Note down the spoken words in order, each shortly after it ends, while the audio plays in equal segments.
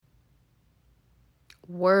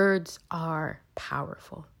Words are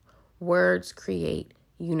powerful. Words create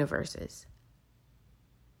universes.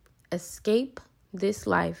 Escape this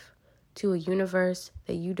life to a universe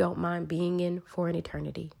that you don't mind being in for an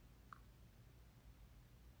eternity.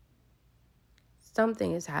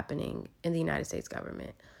 Something is happening in the United States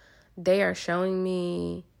government. They are showing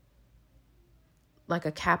me like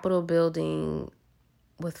a Capitol building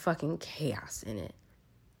with fucking chaos in it.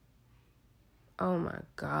 Oh my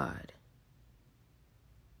God.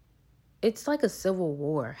 It's like a civil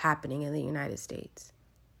war happening in the United States.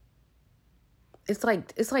 It's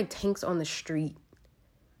like tanks on the street.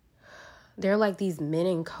 They're like these men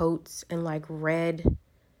in coats and like red.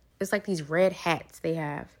 It's like these red hats they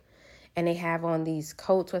have. And they have on these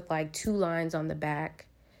coats with like 2 lines on the back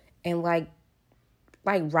and like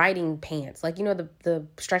riding pants. Like, you know, the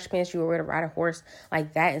stretch pants you would wear to ride a horse,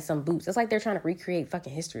 like that, and some boots. It's like they're trying to recreate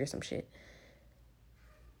fucking history or some shit.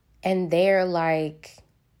 And they're like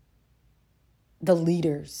the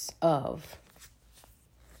leaders of.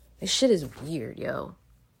 This shit is weird, yo.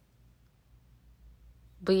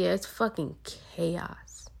 But yeah, it's fucking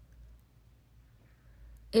chaos.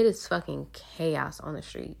 It is fucking chaos on the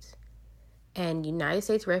streets. And United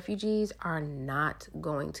States refugees are not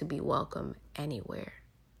going to be welcome anywhere.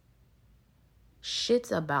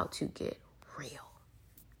 Shit's about to get real.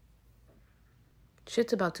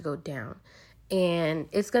 Shit's about to go down. And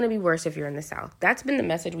it's going to be worse if you're in the South. That's been the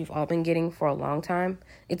message we've all been getting for a long time.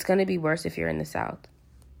 It's going to be worse if you're in the South.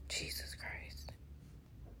 Jesus Christ.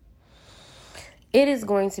 It is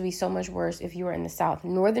going to be so much worse if you are in the South.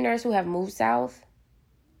 Northerners who have moved South,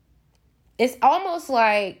 it's almost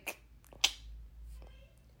like...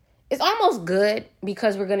 It's almost good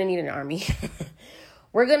because we're going to need an army.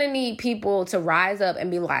 We're going to need people to rise up and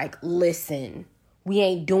be like, listen, we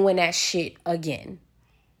ain't doing that shit again.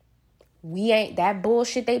 We ain't, that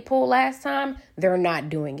bullshit they pulled last time, they're not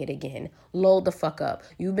doing it again. Load the fuck up.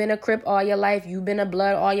 You've been a Crip all your life. You've been a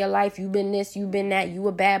Blood all your life. You've been this, you've been that. You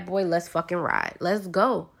a bad boy. Let's fucking ride. Let's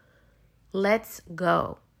go. Let's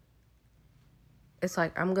go. It's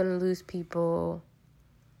like, I'm going to lose people.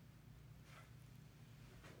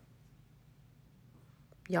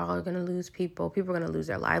 Y'all are going to lose people. People are going to lose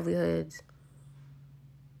their livelihoods.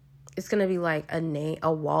 It's going to be like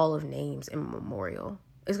a wall of names in memorial.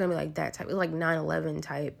 It's going to be like that type. It's like 9/11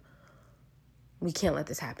 type. We can't let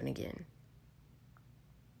this happen again.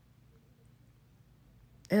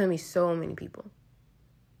 There's going to be so many people.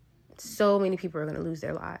 So many people are going to lose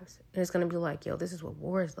their lives. And it's going to be like, yo, this is what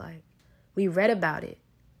war is like. We read about it,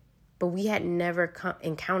 but we had never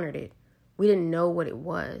encountered it. We didn't know what it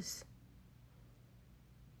was.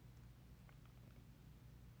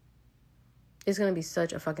 It's going to be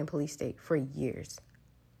such a fucking police state for years.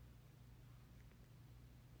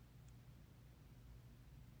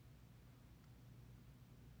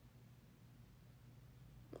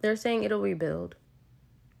 They're saying it'll rebuild.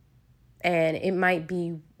 And it might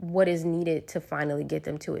be what is needed to finally get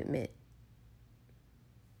them to admit.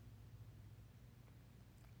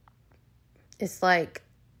 It's like,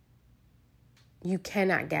 you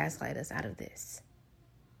cannot gaslight us out of this.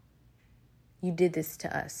 You did this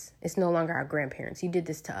to us. It's no longer our grandparents. You did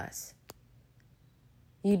this to us.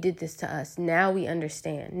 You did this to us. Now we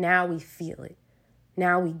understand. Now we feel it.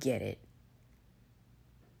 Now we get it.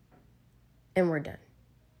 And we're done.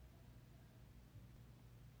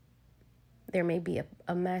 There may be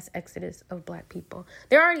a mass exodus of Black people.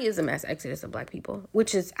 There already is a mass exodus of Black people,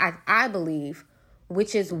 which is, I believe,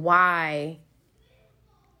 which is why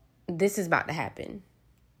this is about to happen.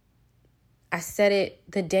 I said it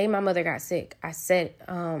the day my mother got sick. I said,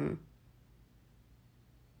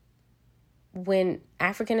 when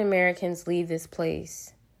African Americans leave this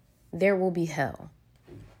place, there will be hell.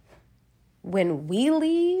 When we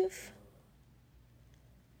leave,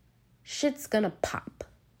 shit's gonna pop.